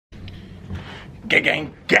Gang,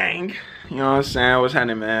 gang, gang. You know what I'm saying? What's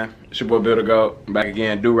happening, man? It's your boy Bill the Goat. Back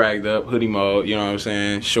again, do-ragged up, hoodie mode, you know what I'm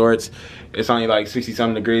saying? Shorts. It's only like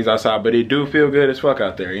 60-something degrees outside, but it do feel good as fuck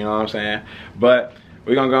out there, you know what I'm saying? But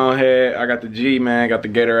we're gonna go ahead. I got the G, man. Got the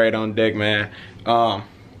Gatorade on deck, man.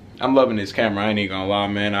 I'm loving this camera. I ain't even gonna lie,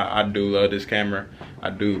 man. I do love this camera. I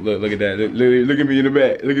do. Look at that. Look at me in the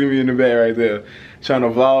back. Look at me in the back right there. Trying to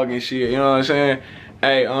vlog and shit, you know what I'm saying?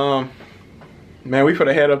 Hey, man, we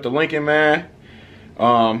finna head up to Lincoln, man.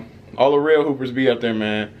 All the real hoopers be up there,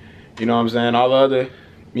 man. You know what I'm saying? All the other,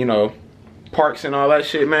 you know, parks and all that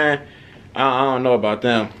shit, man. I don't know about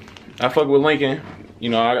them. I fuck with Lincoln. You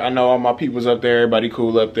know, I know all my people's up there. Everybody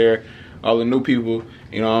cool up there. All the new people,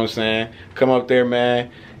 you know what I'm saying? Come up there, man.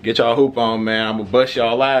 Get y'all hoop on, man. I'm gonna bust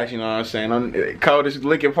y'all ass, you know what I'm saying? I'm the coldest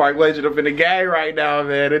Lincoln Park legend up in the game right now,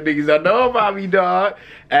 man. The niggas don't know about me, dog.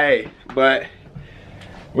 Hey, but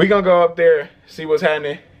we gonna go up there, see what's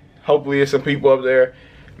happening. Hopefully there's some people up there.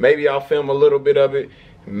 Maybe I'll film a little bit of it.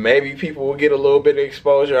 Maybe people will get a little bit of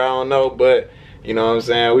exposure, I don't know, but you know what I'm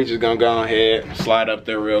saying? We just gonna go ahead, slide up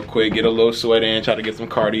there real quick, get a little sweat in, try to get some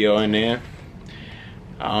cardio in there.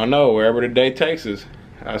 I don't know, wherever the day takes us.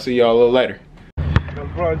 I'll see y'all a little later. Got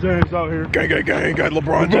LeBron James out here. Gang, gang, gang. Got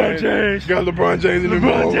LeBron James. Got LeBron James in the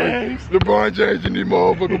motherfucker. LeBron James in the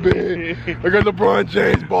motherfucker bed. I got LeBron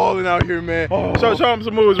James balling out here, man. Oh. Show him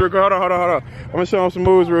some moves real quick. Hold on. I'm gonna show him some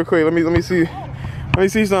moves real quick. Let me see. Let me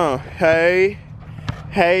see some. Hey.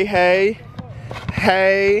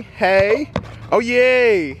 Oh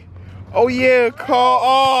yeah. Oh yeah. Call.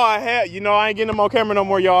 Oh, I had. You know I ain't getting them on camera no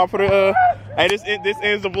more, y'all. For the hey, this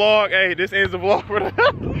ends the vlog. Hey, this ends the vlog for the.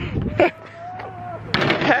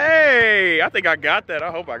 Hey, I think I got that.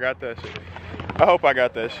 I hope I got that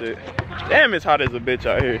shit. Damn, it's hot as a bitch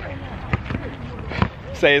out here.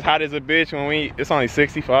 Say it's hot as a bitch when it's only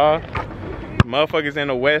 65. Motherfuckers in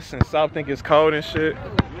the west and south think it's cold and shit.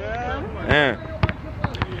 Man.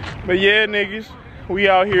 But yeah, niggas, we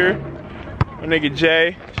out here. My nigga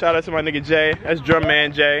Jay. Shout out to my nigga Jay. That's Drum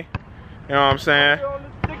Man Jay. You know what I'm saying?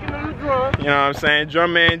 You know what I'm saying?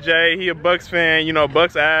 Drum Man Jay, he a Bucks fan, you know,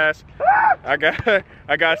 Bucks ass. I got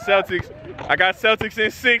Celtics. I got Celtics in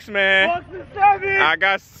 6, man. Bucks in 7. I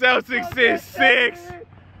got Celtics in 6.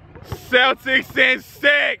 Celtics in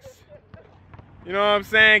 6. You know what I'm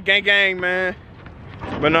saying? Gang gang, man.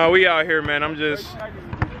 But no, we out here, man.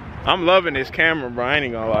 I'm loving this camera, bro. I ain't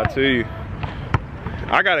even gonna lie to you.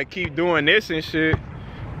 I gotta keep doing this and shit.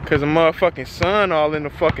 Cause the motherfucking sun all in the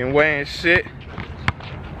fucking way and shit.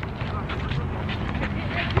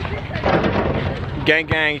 Gang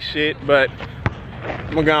gang shit, but I'm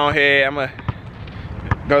gonna go ahead, I'm gonna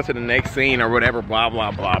go to the next scene or whatever, blah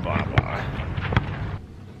blah blah blah blah.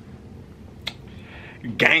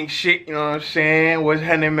 Gang shit, you know what I'm saying? What's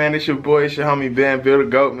happening, man? It's your boy, it's your homie Ben, Bill the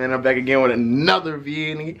Goat, man. I'm back again with another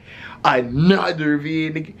video, nigga. Another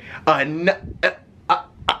video,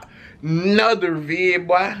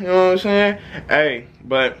 boy. You know what I'm saying? Hey,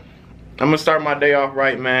 but I'm gonna start my day off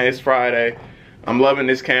right, man. It's Friday. I'm loving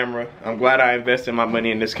this camera. I'm glad I invested my money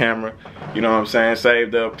in this camera. You know what I'm saying?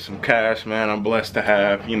 Saved up some cash, man. I'm blessed to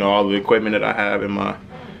have, you know, all the equipment that I have in my,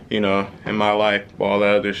 you know, in my life, all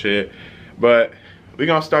that other shit. But we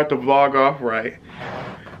gonna start the vlog off right.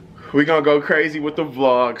 We gonna go crazy with the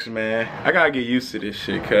vlogs, man. I gotta get used to this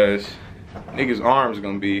shit, cause niggas' arms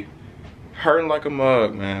gonna be hurting like a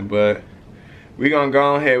mug, man. But we gonna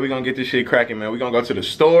go ahead. We gonna get this shit cracking, man. We gonna go to the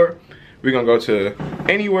store. We're gonna go to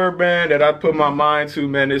anywhere, man, that I put my mind to,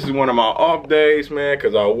 man. This is one of my off days, man,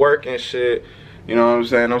 because I work and shit. You know what I'm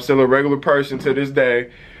saying? I'm still a regular person to this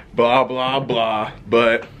day. Blah, blah, blah.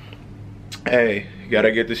 But, hey,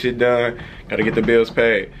 gotta get the shit done. Gotta get the bills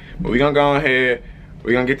paid. But we gonna go ahead.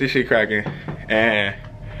 We gonna get this shit cracking. And,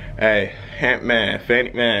 hey, man,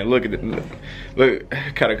 Fanny, man, look at it. Look,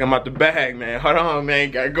 gotta come out the bag, man. Hold on,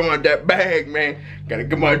 man. Gotta come out that bag, man. Gotta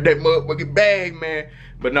come out that motherfucking bag, man.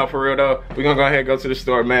 But no, for real though, we're gonna go ahead and go to the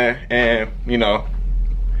store, man. And, you know,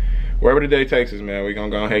 wherever the day takes us, man, we're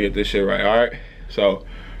gonna go ahead and get this shit right, all right? So,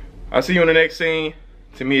 I'll see you in the next scene.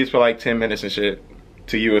 To me, it's for like 10 minutes and shit.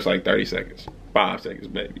 To you, it's like 30 seconds. 5 seconds,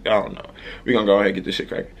 baby. I don't know. We're gonna go ahead and get this shit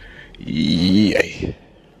cracking. Yay.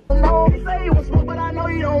 Got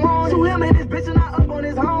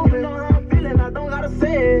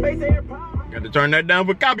to turn that down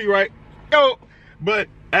for copyright. Yo, but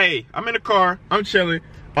hey, I'm in the car. I'm chilling.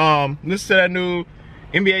 Listen to that new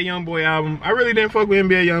NBA Youngboy album. I really didn't fuck with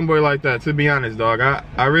NBA Youngboy like that, to be honest, dog.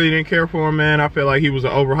 I really didn't care for him, man. I feel like he was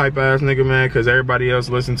an overhyped ass nigga, man, because everybody else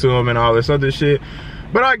listened to him and all this other shit.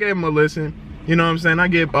 But I gave him a listen. You know what I'm saying? I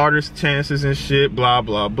give artists chances and shit, blah,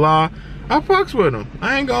 blah, blah. I fucks with him.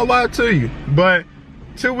 I ain't gonna lie to you. But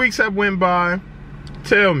 2 weeks have went by.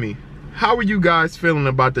 tell me, how are you guys feeling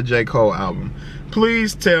about the J. Cole album?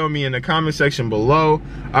 Please tell me in the comment section below.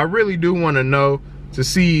 I really do want to know, to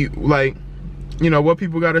see, like, you know, what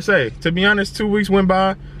people got to say. To be honest, 2 weeks went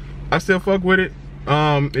by. I still fuck with it.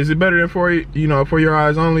 Is it better than For Your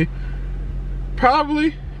Eyes Only?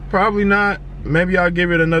 Probably not. Maybe I'll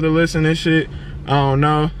give it another listen and shit. I don't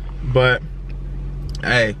know. But,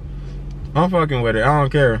 hey, I'm fucking with it. I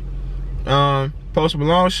don't care. Post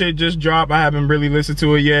Malone shit just dropped. I haven't really listened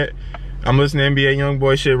to it yet. I'm listening to NBA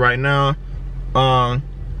Youngboy shit right now.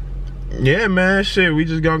 Yeah, man, shit, we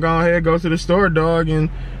just gonna go ahead and go to the store, dog, and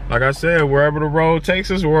like I said, wherever the road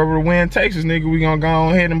takes us, wherever the wind takes us, nigga, we gonna go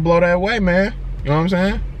ahead and blow that way, man. You know what I'm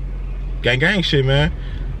saying? Gang gang shit, man.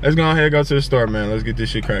 Let's go ahead and go to the store, man. Let's get this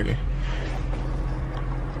shit cracking.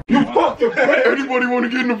 You fucked up. Anybody wanna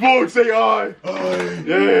get in the vlog, say aye. Aye.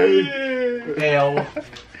 Yeah. Hell.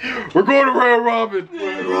 We're going to Red Robin.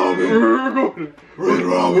 Red Robin. We're going to Red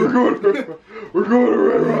Robin. We're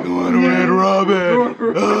going to Red Robin.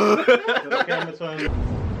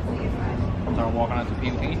 I'm walking out the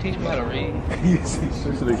people. Can you teach me how to read? Yes, he can.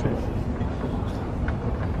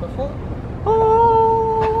 The fuck? Oh,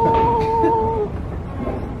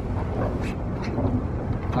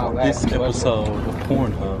 This episode of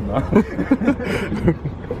Pornhub,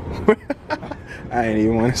 I ain't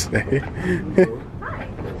even want to say.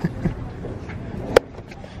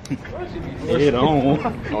 Head on.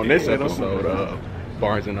 On this episode of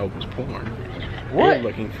Barnes and Noble's Porn, What? we're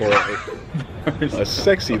looking for a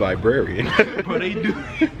sexy librarian. But they do.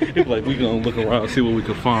 It's like we gonna look around, see what we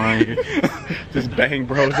can find. Just bang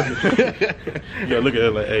bros. You gotta look at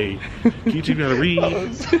it like, hey, can you teach me how to read?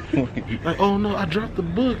 Like, oh no, I dropped the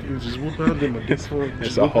book. And just whoop out them a dick for it.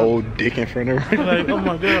 There's a whole dick in front of her. Like, oh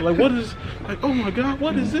my god, like what is? Like, oh my god,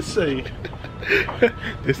 what does this say?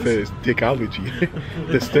 This says dickology,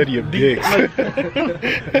 the study of dicks.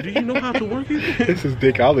 Do you know how to work it? This is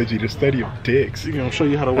dickology, the study of dicks. I'm gonna show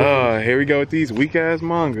you how to work it. Here we go with these weak ass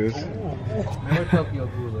mangas.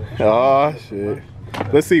 Oh shit.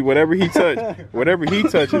 Let's see, whatever he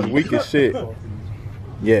touches, weak as shit.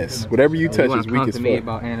 Yes, whatever you touch is weak as me fuck.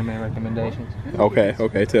 about anime recommendations? Okay,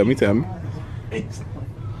 tell me. Y'all ain't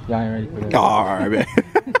ready for that. Alright, man.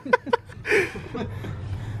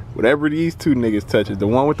 Whatever these two niggas touches, the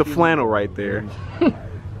one with the flannel right there, and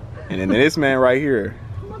then this man right here,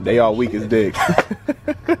 they all weak as dicks.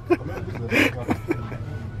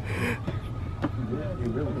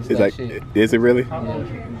 It's like, is it really?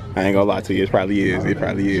 Yeah. I ain't gonna lie to you, it probably is. It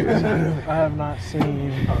probably is. I have not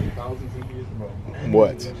seen,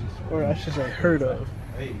 What? or I should say heard of.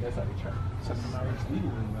 Have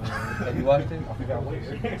you watched it?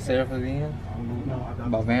 Seraph of the End?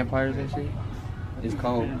 About vampires and shit? It's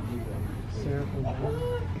cold.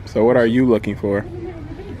 So what are you looking for?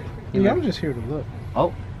 Yeah, I'm just here to look.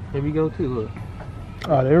 Oh, here we go too, look.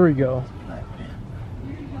 Oh, there we go.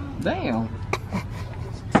 Damn.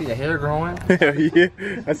 See the hair growing? Hell yeah,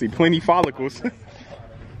 I see plenty follicles.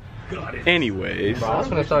 Anyways. I was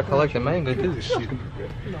gonna start collecting manga too.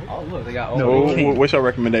 Oh look, they got What's your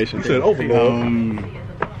recommendation? Oh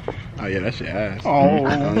yeah, that shit ass. Oh,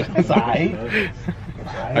 that's alright.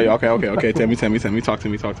 Oh, yeah, okay. Tell me. Talk to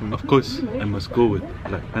me. Of course, I must go with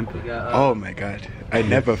Black Panther. Oh my god. I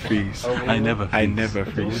never freeze. I never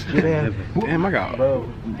freeze. Damn, I got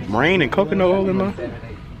rain and coconut oil in my.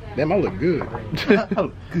 Damn, I look good.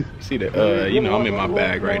 See that? I'm in my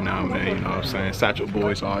bag right now, man. You know what I'm saying? Satchel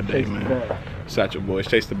Boys all day, man. Satchel Boys,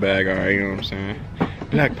 chase the bag, all right. You know what I'm saying?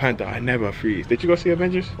 Black Panther, I never freeze. Did you go see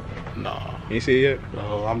Avengers? Nah. You ain't see it yet?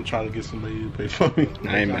 No, I'm trying to get somebody to pay for me.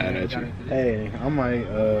 I ain't mad at you. Hey, I might,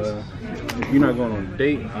 if you're not going on a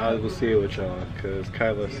date, I'll go see it with y'all, because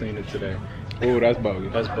Kyla seen it today. Ooh, that's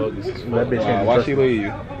bogus. That's bogus. That bitch ain't Why she leave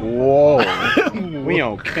you? Whoa. We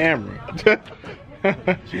on camera.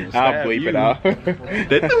 I'll bleep it out.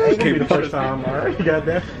 That came the first time, alright? You got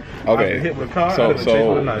that? Okay. Hit with a car,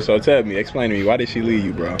 So tell me, explain to me, why did she leave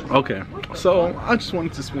you, bro? Okay, so I just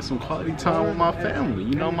wanted to spend some quality time with my family,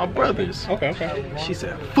 you know, my brothers. Okay. She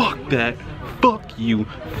said, fuck that, fuck you,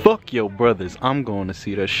 fuck your brothers. I'm going to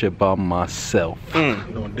see that shit by myself.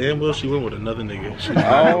 Knowing damn well she went with another nigga.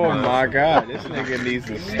 Oh my god, this nigga needs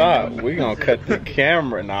to stop. We gonna cut the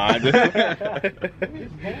camera. Nah,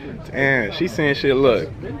 damn, she saying shit. Look,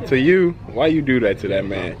 to you, why you do that to that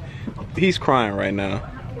man? He's crying right now.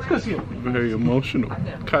 Because he's very emotional.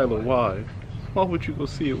 Kyla, why? Why would you go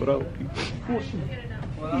see it without me?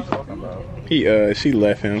 What are you talking about? She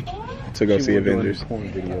left him to go see Avengers.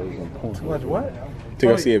 Porn videos on porn. What? To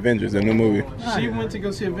go see Avengers, the new movie. She went to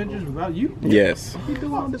go see Avengers without you? Yes. He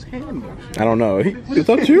doing all this hand motion. I don't know.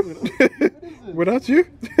 Without you? Without you?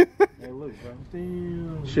 look, bro.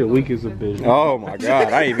 Damn. Shit, weak as a bitch. Oh my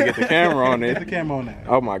god, I didn't even get the camera on Get the it. camera on that.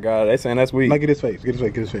 Oh my god, they saying that's weak. Now get his face. Get his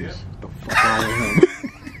face. Get his face. The fuck wrong with him?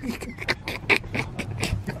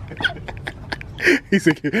 He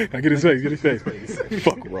said, "Now get his face. Get his face."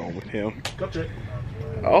 Fuck wrong with him. Go check.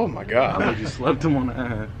 Oh my I god, just slapped him on the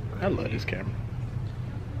ass. I love this camera.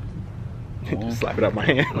 Just slap it out my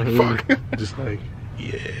hand. Like, fuck. Just like,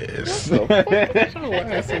 yes. So, get your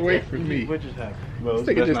ass away from me. What just happened? This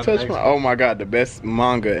nigga just touched my. Oh my god, the best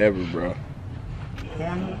manga ever, bro.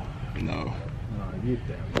 No.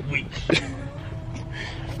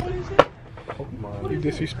 You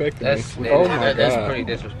disrespecting That's me. Oh my that's god. pretty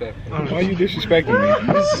disrespectful. Why you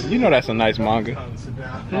disrespecting me? You know that's a nice manga.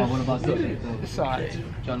 Oh, what about that?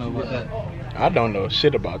 Y'all know about that? I don't know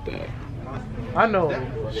shit about that. I know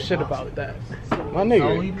shit about that. My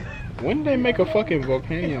nigga, when did they make a fucking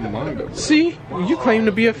Volcanion manga? Bro? See, you claim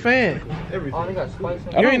to be a fan. Oh, they got spice in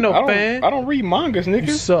it? I You ain't don't- no I don't- fan. I don't read mangas, nigga.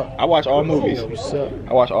 You suck. I watch all movies. You suck.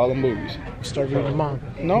 I watch all the movies. Start reading manga.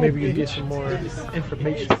 No. Maybe you get some more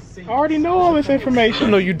information. I already know all this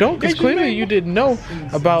information. No, you don't, because Yes, you clearly do. you didn't know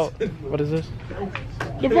about, what is this?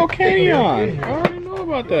 The Volcanion. I already know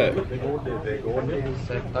about that.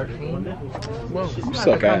 13. You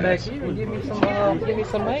suck ass. Give me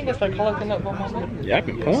some manga. Start collecting up on my manga. Yeah, I've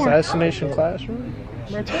been porn. Assassination Classroom?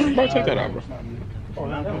 Bro, take that out, bro.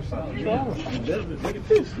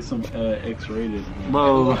 Some X-rated.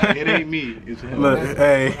 Bro, It ain't me. It's him. look,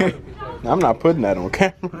 hey. I'm not putting that on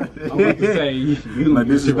camera. I'm about to say, you Like,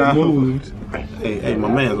 this is not removed. Hey, my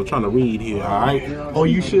man, I'm trying to read here, all right? Oh,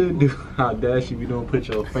 you should do how Dash you be doing. Put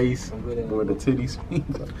your face where the titties be.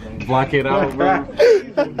 Block it out, bro.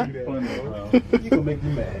 You gonna make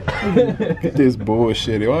me mad. Get this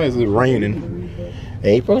bullshit. Why is it raining?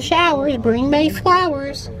 April showers bring May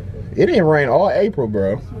flowers. It didn't rain all April,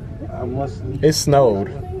 bro. I must. It snowed.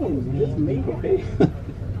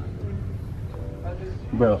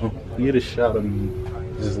 Bro, you had a shot of me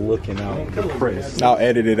just looking out depressed. I'll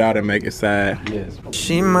edit it out and make it sad. Yes.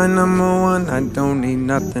 She my number one, I don't need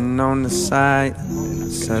nothing on the side.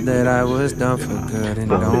 Said that I was done for good and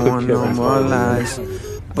don't want no more lies.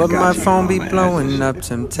 But my phone be blowing up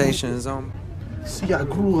temptations on. See, I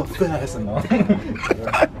grew up fast and all.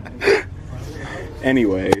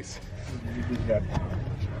 Anyways,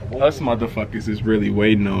 us motherfuckers is really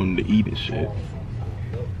waiting on to eat and shit.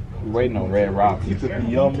 We waiting on Red Robin.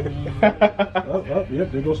 Yum.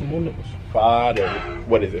 Yep, there goes some more nipples. 5 to,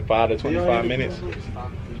 what is it, 5 to 25 minutes?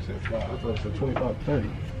 25, 30.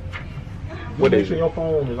 What Make is sure it? your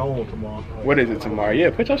phone is on tomorrow. What is it tomorrow?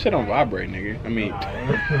 Yeah, put your shit on vibrate, nigga. I mean,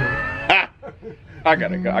 I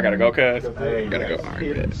gotta go. I gotta go, cuz. I gotta go. All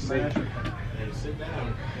right, bet.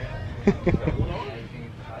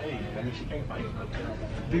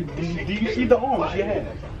 Do you see the arm she has?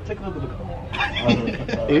 Take a look at the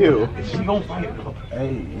arm. Ew. She gonna fight, bro.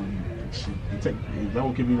 Hey, that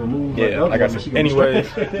one can be removed. Yeah, the other like I one, said. she gonna Anyways,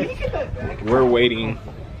 straight. we're waiting.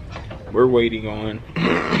 We're waiting on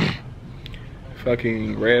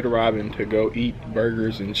fucking Red Robin to go eat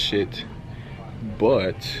burgers and shit.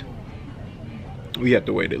 But we have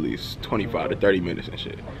to wait at least 25 to 30 minutes and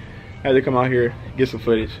shit. I had to come out here, get some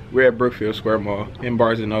footage. We're at Brookfield Square Mall in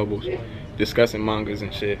Barnes and Nobles, discussing mangas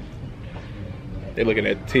and shit. They're looking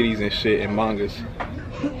at titties and shit and mangas.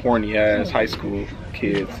 Horny ass high school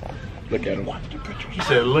kids. Look at them. She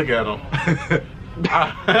said, look at him.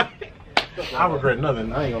 I regret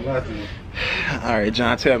nothing. I ain't gonna lie to you. All right,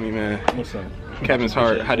 John, tell me, man. What's up? Kevin's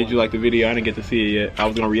Heart, how did you like the video? I didn't get to see it yet. I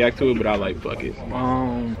was gonna react to it, but I like, fuck it.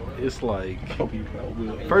 It's like,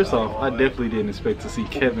 first off, I definitely didn't expect to see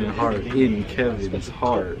Kevin Hart in Kevin's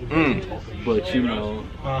heart. But you know,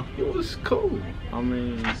 it was cool. I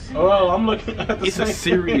mean, Oh, I'm looking at the it's a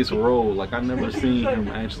serious role. Like, I never seen him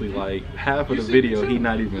actually, like, half of the video, he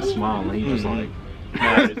not even smiling. He just like,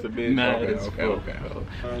 Mad as a bitch. mad Okay, as okay, fuck.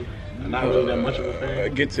 okay. not really that much of a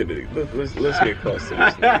fan. Get to the, let's get close to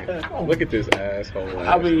this nigga. Look at this asshole.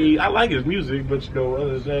 I mean, I like his music, but you know,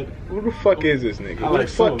 other than that, who the fuck is this nigga? I What like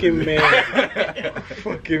some of fucking it. man?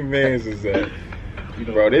 fucking man's is that?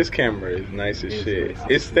 Bro, this camera is nice as shit.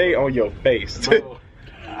 It stay on your face. bro,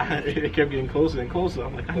 it kept getting closer and closer.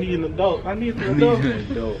 I'm like, I need an adult. I need an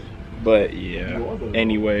adult. But yeah.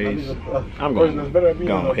 Anyways, I'm gonna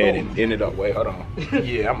go ahead and end it up. Wait, hold on.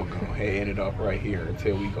 Yeah, I'm gonna go ahead and end it up right here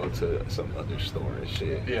until we go to some other store and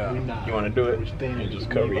shit. Yeah. You wanna do it? And just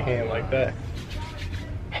cover your hand like that.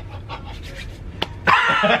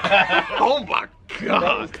 Oh my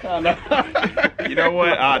god. You know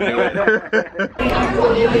what? I'll do it.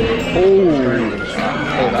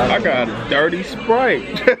 Oh, I got a dirty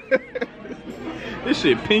Sprite. This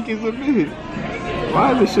shit pink as a bitch.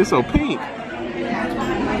 Why is this shit so pink?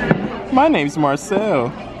 My name's Marcel.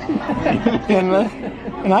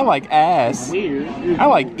 And I like ass. I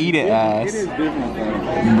like eating ass.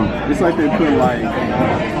 It's like they put like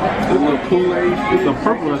a little Kool-Aid. It's the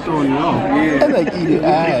purple that's throwing you off. I like eating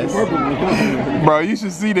ass. Bro, you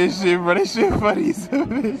should see this shit, bro. This shit funny as a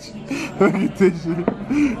bitch. Look at this shit.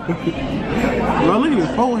 Bro, look at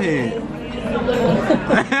his forehead.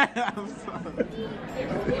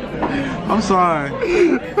 I'm sorry.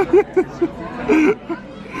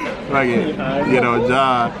 Like it, you know,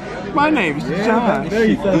 John. My name's John.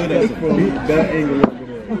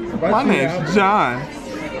 My name's John.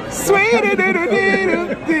 Sweet.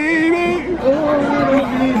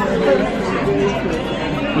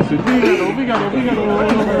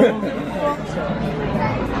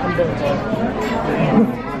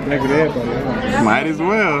 Might as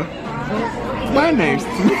well. My name's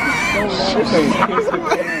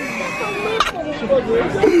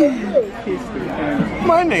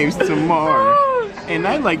My name's Tamar, and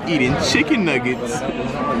I like eating chicken nuggets.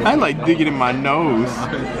 I like digging in my nose.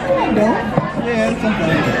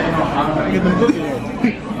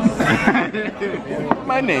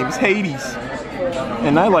 My name's Hades,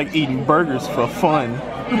 and I like eating burgers for fun.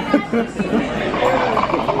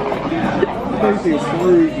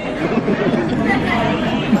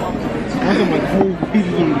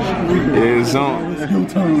 Yeah, zoom.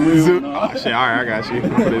 Oh shit, alright, I got you.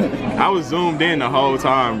 I was zoomed in the whole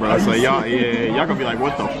time, bro. So y'all gonna be like,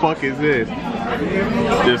 what the fuck is this?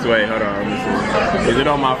 Just wait, hold on, let me see. Is it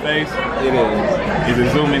on my face? It is. Is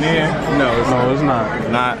it zooming in? No, it's not. It's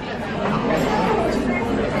not.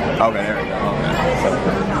 Okay, there we go.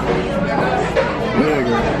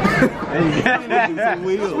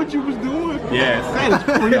 That's what you was doing? Yes,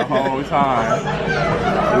 the whole time.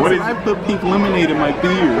 What is? I put pink lemonade in my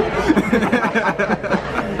beard.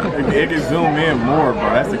 It can zoom in more, bro.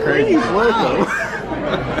 That's the crazy. That's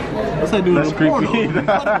how That's creepy.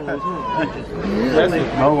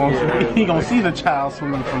 He gonna see the child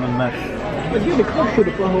swimming from the neck.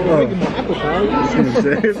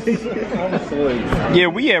 Yeah,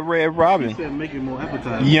 we at Red Robin. He said make it more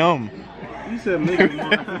appetizing. Yum. He said make it more.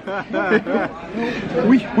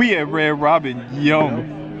 we at Red Robin.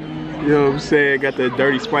 Yum. You know what I'm saying? Got that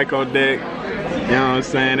dirty Sprite on deck. You know what I'm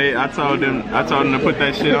saying? I told them to put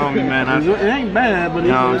that shit on me, man. It ain't bad, but you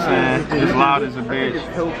know what I'm saying? It's loud as a bitch.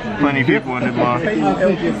 Plenty of people in this mall.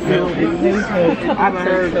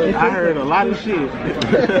 I heard a lot of shit. You know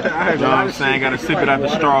what I'm saying? Gotta sip it out the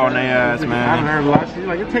straw on their ass, I man. heard a lot of shit.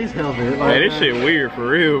 Like, it tastes healthy. Like, Hey, this shit weird for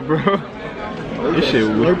real, bro. This shit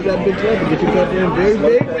weird. They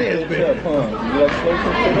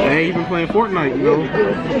ain't even playing Fortnite, you know.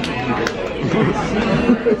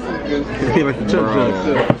 He like the Chuck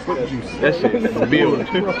juice. That shit is built.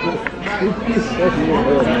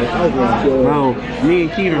 No, me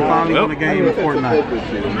and Kevin finally won a game of Fortnite.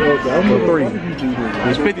 For 3.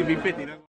 It's 50v50.